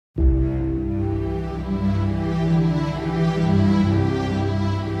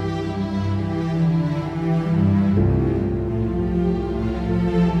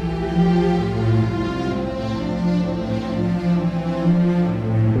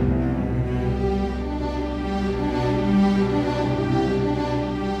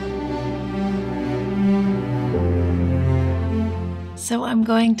So I'm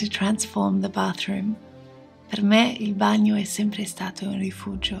going to transform the bathroom. Per me il bagno è sempre stato un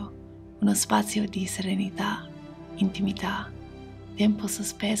rifugio, uno spazio di serenità, intimità, tempo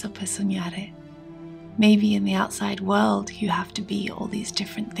sospeso per sognare. Maybe in the outside world you have to be all these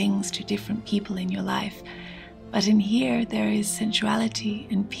different things to different people in your life, but in here there is sensuality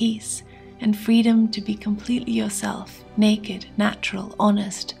and peace and freedom to be completely yourself, naked, natural,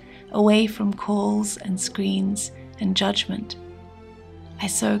 honest, away from calls and screens and judgment. I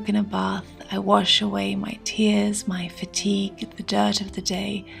soak in a bath, I wash away my tears, my fatigue, the dirt of the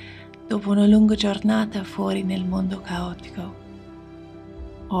day, dopo una lunga giornata fuori nel mondo caotico.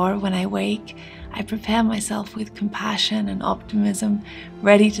 Or when I wake, I prepare myself with compassion and optimism,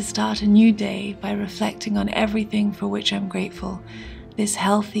 ready to start a new day by reflecting on everything for which I'm grateful. This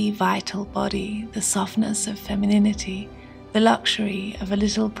healthy, vital body, the softness of femininity, the luxury of a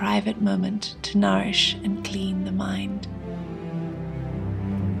little private moment to nourish and clean the mind.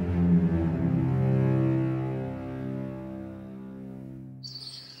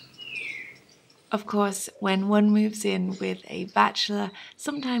 Of course, when one moves in with a bachelor,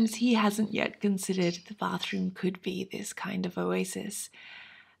 sometimes he hasn't yet considered the bathroom could be this kind of oasis.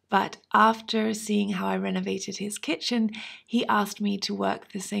 But after seeing how I renovated his kitchen, he asked me to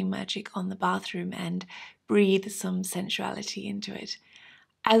work the same magic on the bathroom and breathe some sensuality into it.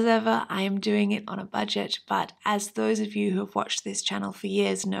 As ever, I am doing it on a budget, but as those of you who have watched this channel for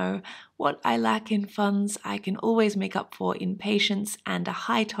years know, what I lack in funds, I can always make up for in patience and a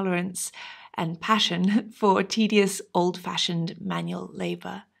high tolerance and passion for tedious, old-fashioned manual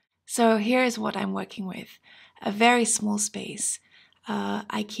labor. So here is what I'm working with. A very small space,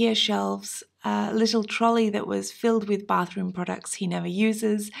 IKEA shelves, a little trolley that was filled with bathroom products he never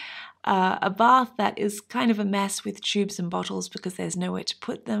uses, a bath that is kind of a mess with tubes and bottles because there's nowhere to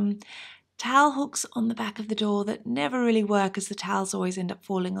put them, towel hooks on the back of the door that never really work as the towels always end up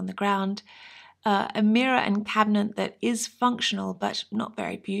falling on the ground, a mirror and cabinet that is functional but not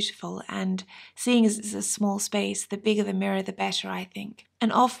very beautiful, and seeing as it's a small space, the bigger the mirror the better, I think.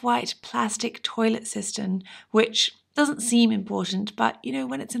 An off-white plastic toilet cistern, which doesn't seem important, but you know,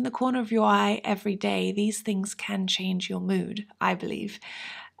 when it's in the corner of your eye every day, these things can change your mood, I believe.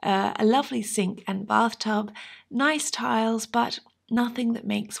 A lovely sink and bathtub, nice tiles, but nothing that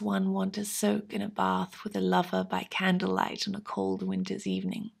makes one want to soak in a bath with a lover by candlelight on a cold winter's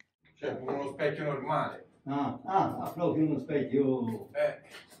evening. Cioè, uno specchio normale. Proprio uno specchio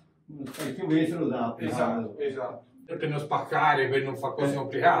vetro da applicare. Esatto. Per non spaccare, per non fare cose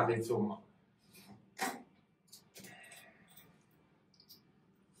complicate, insomma.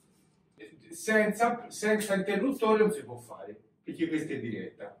 Senza interruttore non si può fare, perché questa è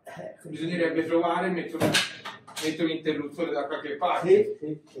diretta. Bisognerebbe trovare, mettere un interruttore da qualche parte.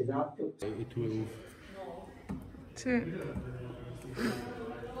 Sì, esatto.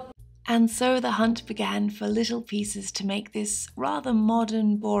 And so the hunt began for little pieces to make this rather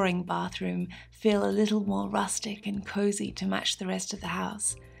modern, boring bathroom feel a little more rustic and cozy to match the rest of the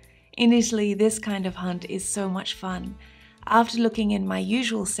house. In Italy, this kind of hunt is so much fun. After looking in my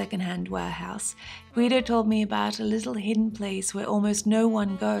usual second-hand warehouse, Guido told me about a little hidden place where almost no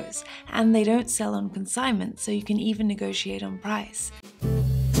one goes, and they don't sell on consignment, so you can even negotiate on price.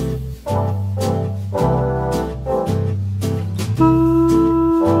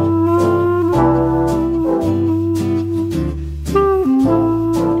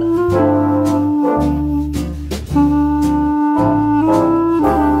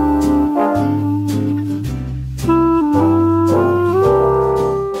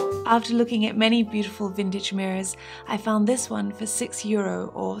 After looking at many beautiful vintage mirrors, I found this one for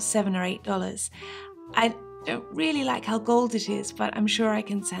 €6 or $7 or $8. I don't really like how gold it is, but I'm sure I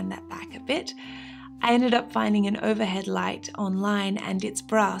can sand that back a bit. I ended up finding an overhead light online and it's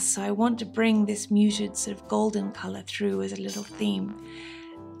brass, so I want to bring this muted sort of golden color through as a little theme.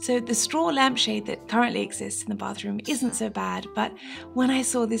 So the straw lampshade that currently exists in the bathroom isn't so bad, but when I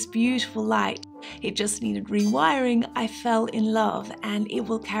saw this beautiful light, it just needed rewiring, I fell in love, and it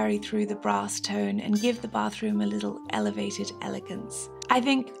will carry through the brass tone and give the bathroom a little elevated elegance. I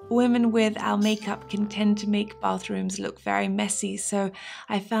think women with our makeup can tend to make bathrooms look very messy, so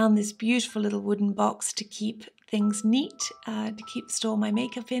I found this beautiful little wooden box to keep things neat, to store my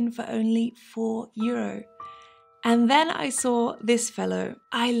makeup in for only €4. And then I saw this fellow.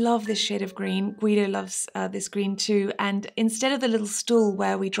 I love this shade of green. Guido loves this green too. And instead of the little stool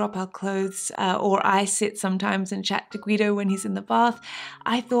where we drop our clothes, or I sit sometimes and chat to Guido when he's in the bath,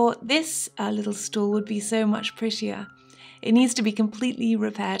 I thought this little stool would be so much prettier. It needs to be completely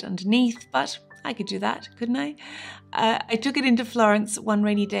repaired underneath, but I could do that, couldn't I? I took it into Florence one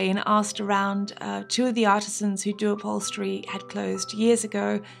rainy day and asked around. Two of the artisans who do upholstery had closed years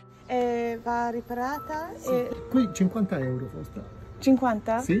ago. Va riparata? Qui 50 euro costa.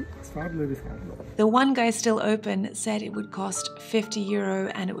 50? Sì, farlo e rifarlo. The one guy still open said it would cost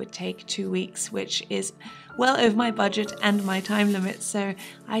 €50 and it would take 2 weeks, which is well over my budget and my time limit, so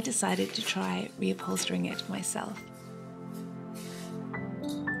I decided to try reupholstering it myself.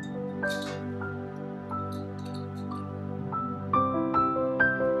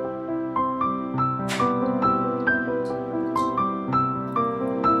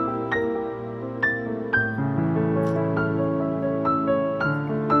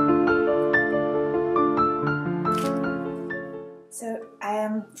 So I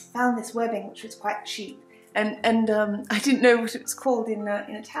found this webbing which was quite cheap, and I didn't know what it was called in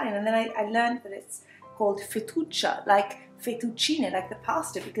Italian, and then I learned that it's called fettuccia, like fettuccine, like the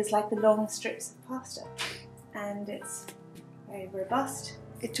pasta, because like the long strips of pasta, and it's very robust.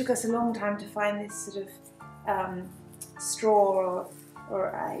 It took us a long time to find this sort of straw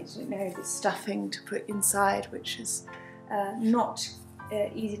or I don't know, the stuffing to put inside, which is not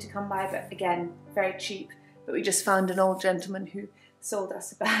easy to come by, but again very cheap. But we just found an old gentleman who sold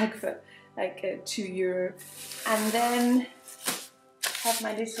us a bag for like €2. And then have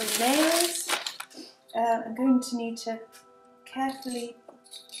my little nails. I'm going to need to carefully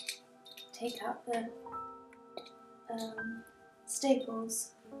take out the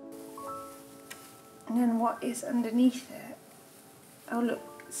staples. And then what is underneath it? Oh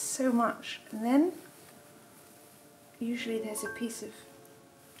look, so much. And then usually there's a piece of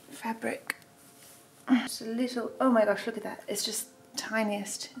fabric. Just a little, oh my gosh, look at that. It's just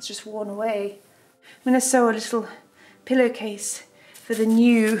tiniest, it's just worn away. I'm gonna sew a little pillowcase for the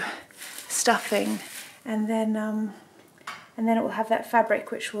new stuffing, and then it will have that fabric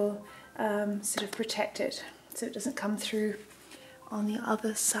which will sort of protect it so it doesn't come through on the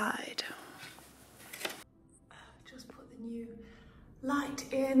other side. Just put the new light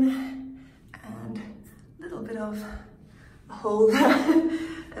in and a little bit of a hole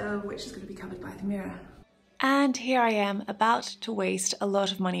which is going to be covered by the mirror. And here I am about to waste a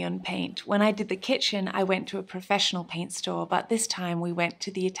lot of money on paint. When I did the kitchen, I went to a professional paint store, but this time we went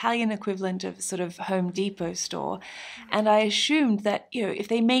to the Italian equivalent of sort of Home Depot store. And I assumed that, you know, if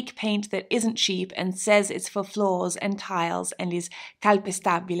they make paint that isn't cheap and says it's for floors and tiles and is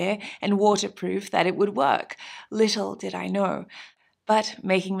calpestabile and waterproof, that it would work. Little did I know. But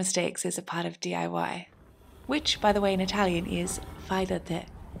making mistakes is a part of DIY. Which, by the way, in Italian is fai da te.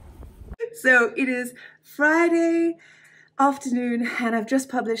 So it is Friday afternoon and I've just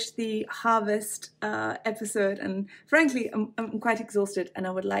published the harvest episode, and frankly I'm quite exhausted and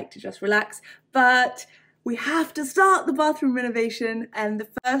I would like to just relax, but we have to start the bathroom renovation, and the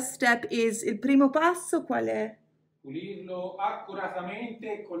first step is il primo passo qual è? Pulirlo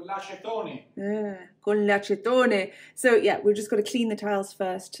accuratamente con l'acetone. Con l'acetone. So yeah, we've just got to clean the tiles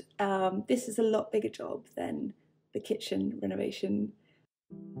first. This is a lot bigger job than the kitchen renovation.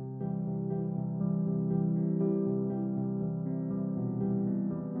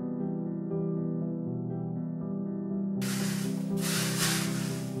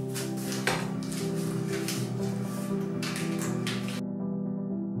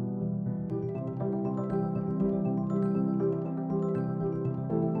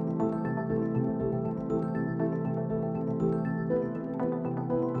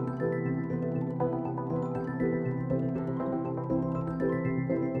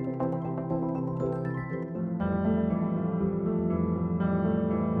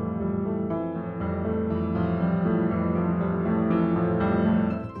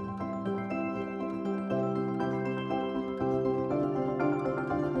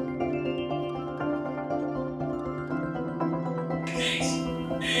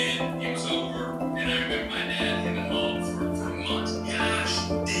 And it was over, and I remember my dad having home for months. Gosh,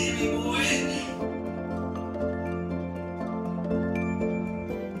 Davey boy.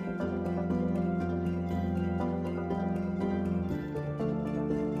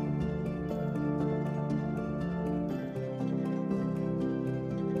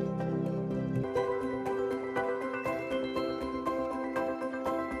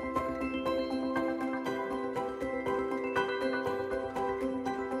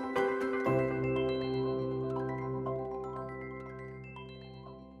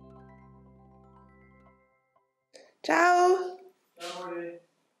 Ciao!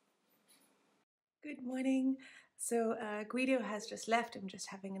 Good morning. So Guido has just left. I'm just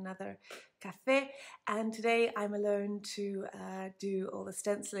having another cafe, and today I'm alone to do all the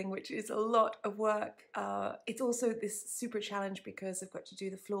stenciling, which is a lot of work. It's also this super challenge because I've got to do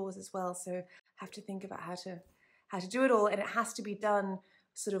the floors as well, so I have to think about how to do it all, and it has to be done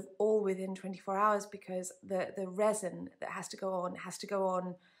sort of all within 24 hours because the resin that has to go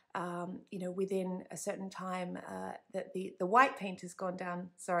on you know, within a certain time that the white paint has gone down.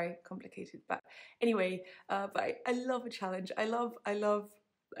 Sorry, complicated, but anyway, but I love a challenge. I love, I don't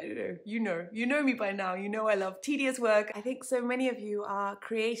know, you know me by now, you know I love tedious work. I think so many of you are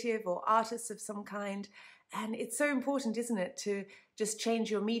creative or artists of some kind, and it's so important, isn't it, to just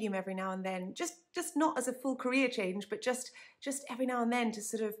change your medium every now and then, just not as a full career change, but just every now and then to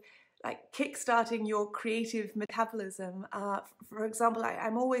sort of like kickstarting your creative metabolism. For example,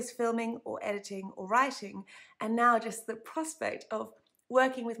 I'm always filming or editing or writing, and now just the prospect of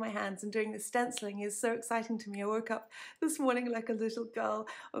working with my hands and doing the stenciling is so exciting to me. I woke up this morning like a little girl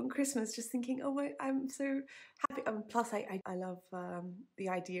on Christmas just thinking, oh my, I'm so happy. Plus I love the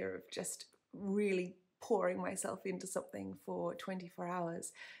idea of just really pouring myself into something for 24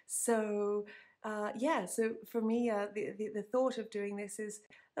 hours. So yeah, so for me, the thought of doing this is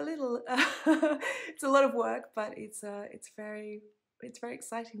a little, it's a lot of work, but it's very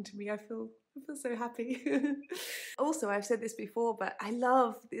exciting to me. I feel so happy. Also, I've said this before, but I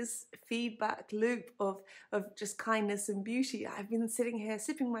love this feedback loop of just kindness and beauty. I've been sitting here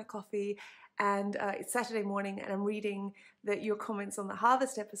sipping my coffee, and it's Saturday morning, and I'm reading your comments on the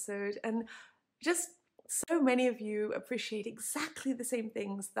Harvest episode, and just so many of you appreciate exactly the same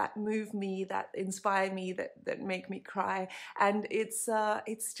things that move me, that inspire me, that make me cry, and it's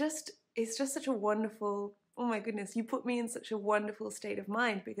just such a wonderful. Oh my goodness, you put me in such a wonderful state of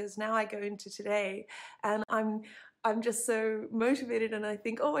mind, because now I go into today and I'm just so motivated, and I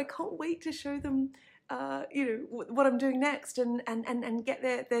think, oh, I can't wait to show them you know, what I'm doing next, and get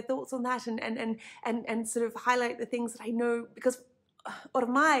their thoughts on that, and sort of highlight the things that I know, because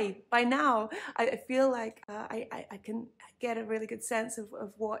by now I feel like I can get a really good sense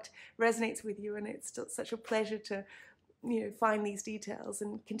of what resonates with you, and it's still such a pleasure to, you know, find these details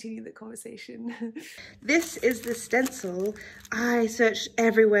and continue the conversation. This is the stencil. I searched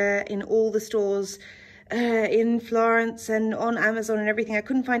everywhere in all the stores in Florence and on Amazon and everything. I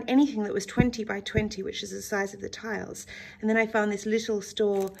couldn't find anything that was 20 by 20, which is the size of the tiles. And then I found this little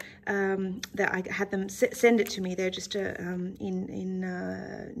store that I had them send it to me. They're just near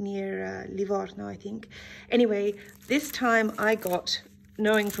Livorno, I think. Anyway, this time I got,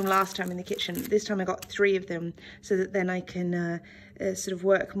 knowing from last time in the kitchen, this time I got 3 of them so that then I can sort of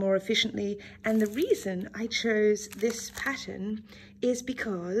work more efficiently. And the reason I chose this pattern is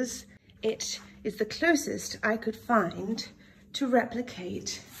because it is the closest I could find to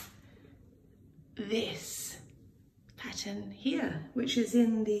replicate this pattern here, which is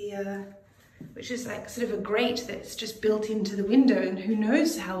in the, which is like sort of a grate that's just built into the window, and who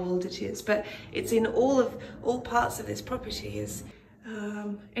knows how old it is, but it's in all parts of this property.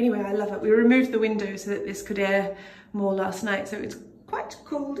 Anyway, I love it. We removed the window so that this could air more last night, so it's quite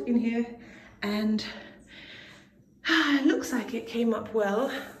cold in here, and it looks like it came up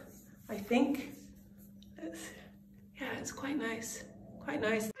well, I think. Yeah, it's quite nice, quite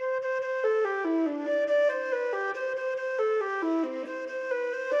nice.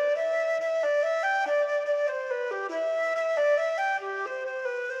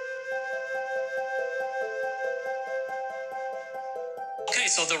 Okay,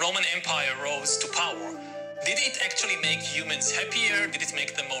 so the Roman Empire rose to power. Did it actually make humans happier? Did it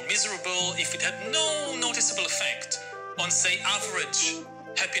make them more miserable? If it had no noticeable effect on, say, average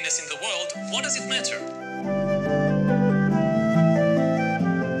happiness in the world, what does it matter?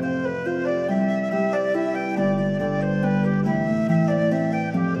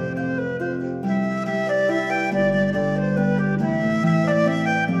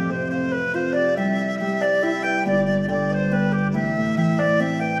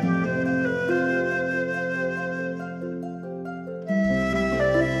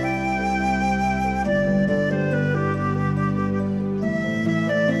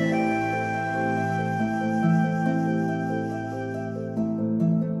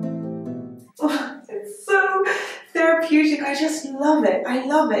 I just love it. I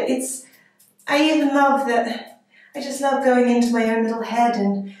love it. I even love that. I just love going into my own little head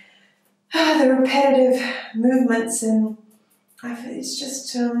and the repetitive movements, and it's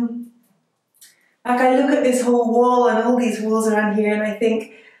just like I look at this whole wall and all these walls around here, and I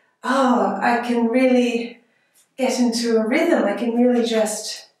think, oh, I can really get into a rhythm. I can really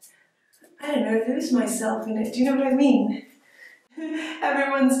just, I don't know, lose myself in it. Do you know what I mean?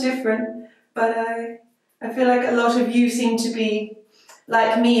 Everyone's different, but I feel like a lot of you seem to be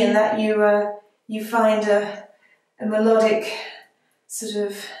like me in that you find a melodic sort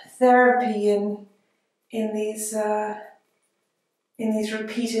of therapy in these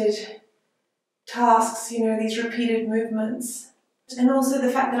repeated tasks, you know, these repeated movements. And also the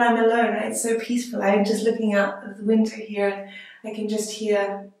fact that I'm alone, right? It's so peaceful. I'm just looking out of the window here and I can just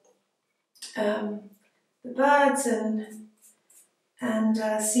hear the birds and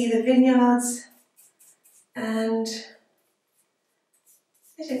see the vineyards, and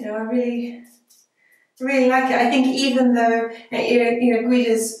I don't know, I really like it. I think even though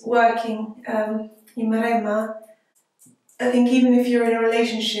Guida's working in Maremma, I think even if you're in a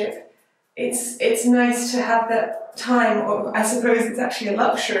relationship, it's nice to have that time, or I suppose it's actually a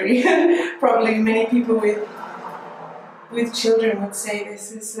luxury. Probably many people with children would say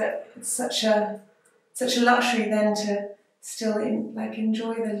this, is that it's such a luxury then to still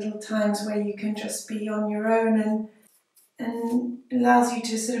enjoy the little times where you can just be on your own, and allows you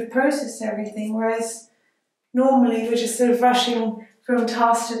to sort of process everything, whereas normally we're just sort of rushing from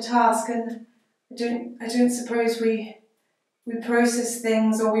task to task, and I don't suppose we process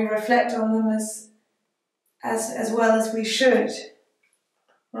things or we reflect on them as well as we should.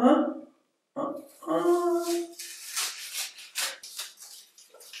 Oh,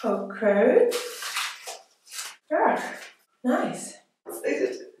 crow. Ah, nice.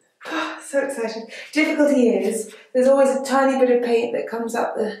 So excited. Difficulty is, there's always a tiny bit of paint that comes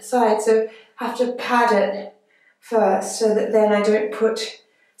up the side, so I have to pad it first so that then I don't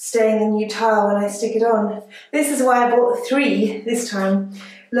stain the new tile when I stick it on. This is why I bought the 3 this time,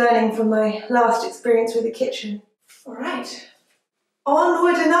 learning from my last experience with the kitchen. All right,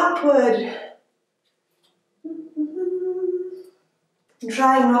 onward and upward. I'm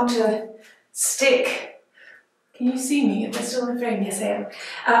trying not to stick. Can you see me? Am I still in the frame? Yes, I am.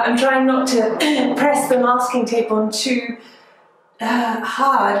 I'm trying not to press the masking tape on too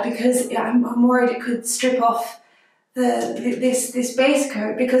hard, because I'm worried it could strip off this base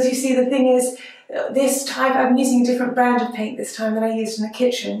coat, because you see the thing is, this type, I'm using a different brand of paint this time than I used in the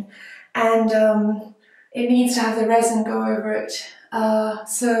kitchen, and it needs to have the resin go over it.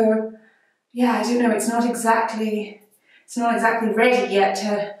 So yeah, I don't know, it's not exactly ready yet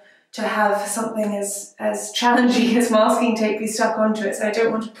to have something as challenging as masking tape be stuck onto it, so I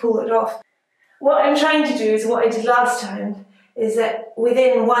don't want to pull it off. What I'm trying to do is what I did last time, is that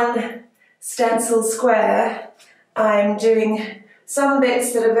within one stencil square I'm doing some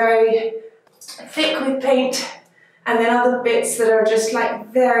bits that are very thick with paint, and then other bits that are just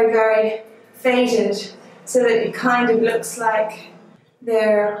like very, very faded, so that it kind of looks like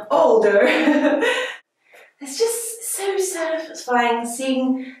they're older. It's just so satisfying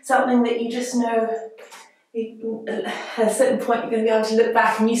seeing something that you just know at a certain point you're going to be able to look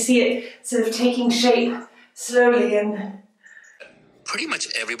back and you see it sort of taking shape slowly. And pretty much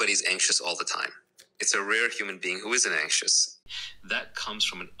everybody's anxious all the time. It's a rare human being who isn't anxious. That comes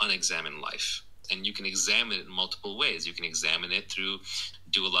from an unexamined life. And you can examine it in multiple ways. You can examine it through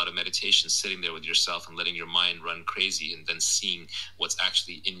do a lot of meditation, sitting there with yourself and letting your mind run crazy, and then seeing what's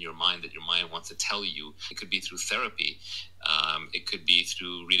actually in your mind that your mind wants to tell you. It could be through therapy. It could be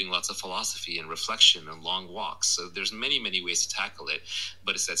through reading lots of philosophy and reflection and long walks. So there's many, many ways to tackle it.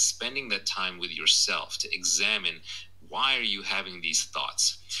 But it's that spending that time with yourself to examine, why are you having these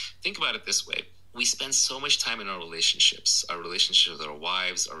thoughts? Think about it this way. We spend so much time in our relationships with our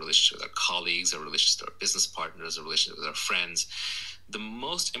wives, our relationship with our colleagues, our relationship with our business partners, our relationship with our friends. The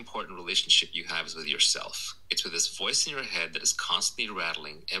most important relationship you have is with yourself. It's with this voice in your head that is constantly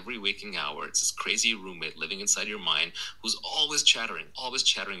rattling every waking hour. It's this crazy roommate living inside your mind who's always chattering,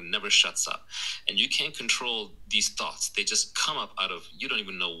 never shuts up. And you can't control these thoughts. They just come up out of, you don't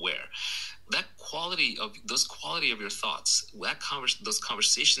even know where. Those quality of your thoughts, those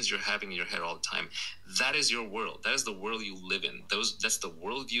conversations you're having in your head all the time, that is your world. That is the world you live in. That's the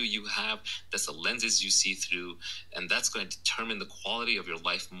worldview you have. That's the lenses you see through. And that's going to determine the quality of your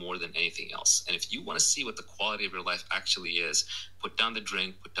life more than anything else. And if you want to see what the quality of your life actually is, put down the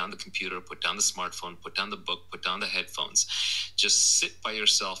drink, put down the computer, put down the smartphone, put down the book, put down the headphones. Just sit by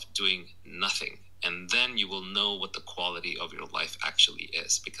yourself doing nothing. And then you will know what the quality of your life actually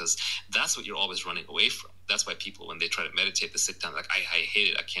is, because that's what you're always running away from. That's why people, when they try to meditate, they sit down like, I hate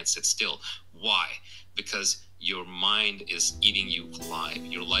it, I can't sit still. Why? Because your mind is eating you alive.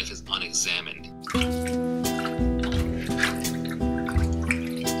 Your life is unexamined.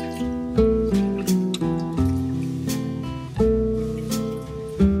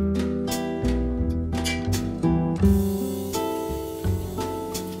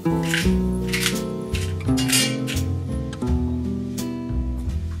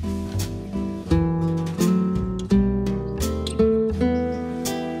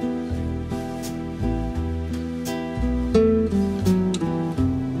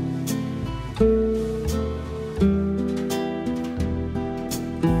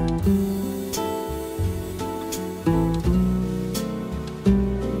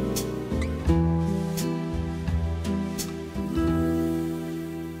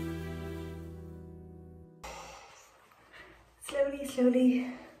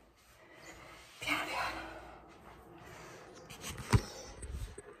 così. Piano piano.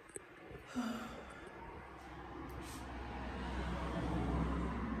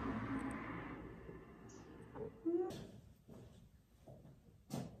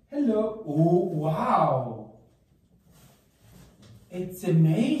 Hello. Oh, wow. It's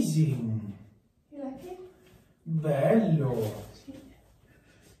amazing. You like it? Bello.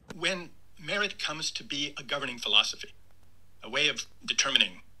 When merit comes to be a governing philosophy, a way of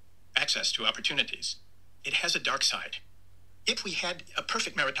determining access to opportunities, it has a dark side. If we had a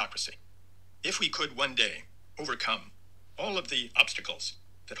perfect meritocracy, if we could one day overcome all of the obstacles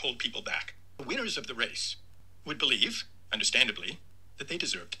that hold people back, the winners of the race would believe, understandably, that they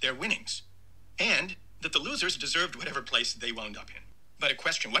deserved their winnings, and that the losers deserved whatever place they wound up in. But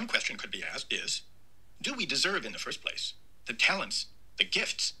one question could be asked is, do we deserve in the first place the talents, the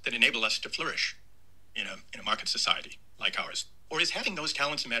gifts that enable us to flourish in a market society like ours? Or is having those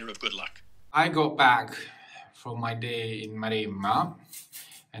talents a matter of good luck? I got back from my day in Maremma,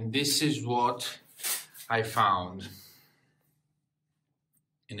 and this is what I found.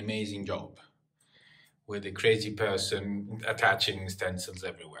 An amazing job with a crazy person attaching stencils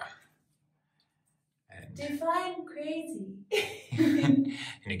everywhere. And Define crazy. in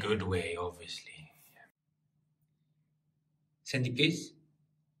a good way, obviously. Send a kiss?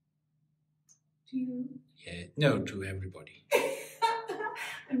 Do you? Yeah, no, to everybody.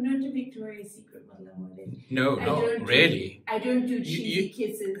 I'm not a Victoria's Secret model, I'm worried. No, not really. I don't do cheesy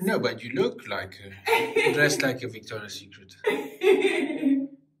kisses. No, but you look like dressed like a Victoria's Secret.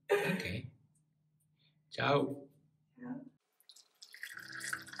 Okay. Ciao.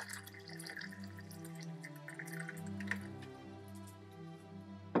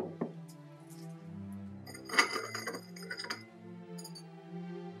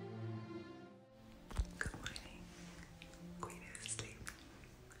 Good morning. Queen is asleep.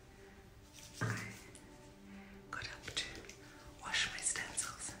 I got up to wash my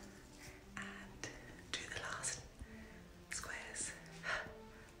stencils and do the last squares.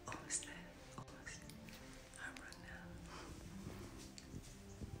 Almost there. Almost. I'm run now.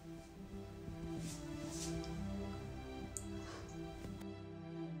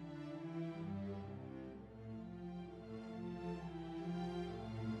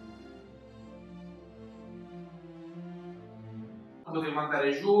 Potevamo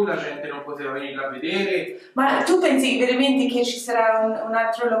andare giù, la gente non poteva venirla a vedere. Ma tu pensi veramente che ci sarà un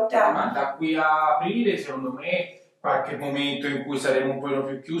altro lockdown? Ma da qui a aprile, secondo me, qualche momento in cui saremo un po'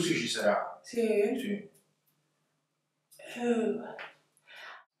 più chiusi ci sarà. Sì? Sì.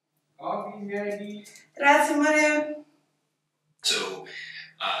 Oh. Okay, ready? Grazie, amore. So,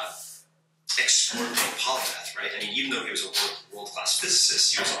 extraordinary polymath, right? I mean, even though he was a world-class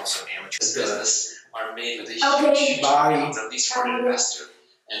physicist, he was also an amateur. This business are made with a Okay. huge Bye. amount, at least for an investor.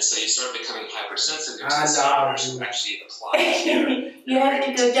 And so you start becoming hypersensitive to I the love numbers you. that actually apply here. You have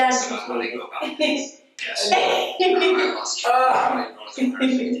to go down About how they go about things. Yes. to I lost track of how many North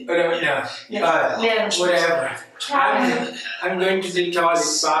American Whatever. I'm going to the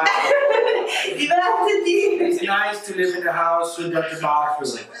toilet. Bye. Divertiti. It's nice to live in a house without the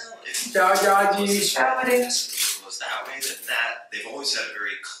bathroom. Ciao, Giorgi. Ciao, amore. Was that way, that they've always had a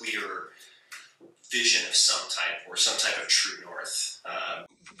very clear vision of some type, or some type of true north.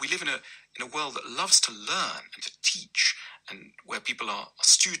 We live in a world that loves to learn and to teach, and where people are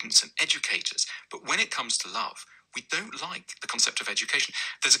students and educators. But when it comes to love, we don't like the concept of education.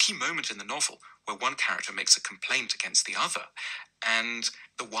 There's a key moment in the novel where one character makes a complaint against the other, and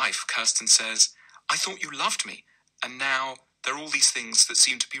the wife, Kirsten, says, "I thought you loved me, and now there are all these things that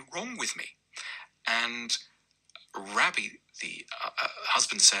seem to be wrong with me." And Rabbi, the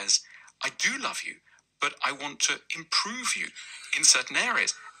husband, says, "I do love you, but I want to improve you in certain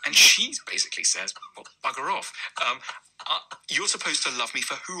areas." And she basically says, "Well, bugger off. You're supposed to love me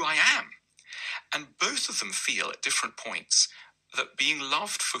for who I am." And both of them feel at different points that being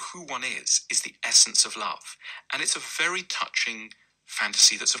loved for who one is the essence of love. And it's a very touching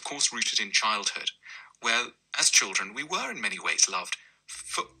fantasy that's, of course, rooted in childhood, where, as children, we were in many ways loved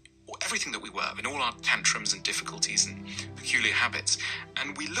for everything that we were, in all our tantrums and difficulties and peculiar habits.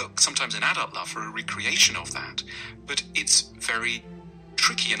 And we look sometimes in adult love for a recreation of that, but it's very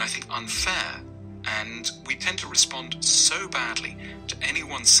tricky and I think unfair. And we tend to respond so badly to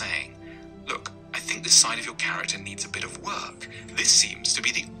anyone saying, "Look, I think this side of your character needs a bit of work." This seems to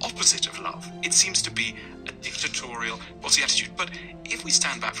be the opposite of love. It seems to be a dictatorial, bossy attitude. But if we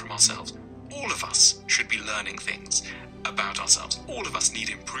stand back from ourselves, all of us should be learning things about ourselves. All of us need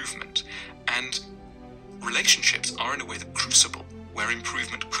improvement. And relationships are in a way the crucible where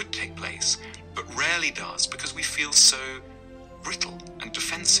improvement could take place, but rarely does, because we feel so brittle and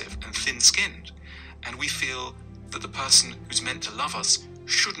defensive and thin-skinned. And we feel that the person who's meant to love us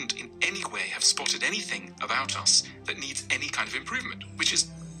shouldn't in any way have spotted anything about us that needs any kind of improvement, which is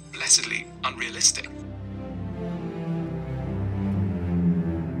blessedly unrealistic.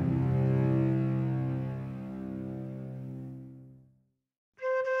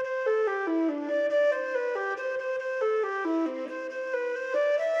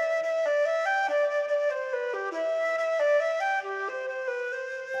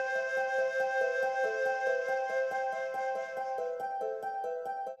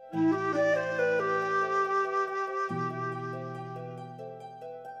 Thank you.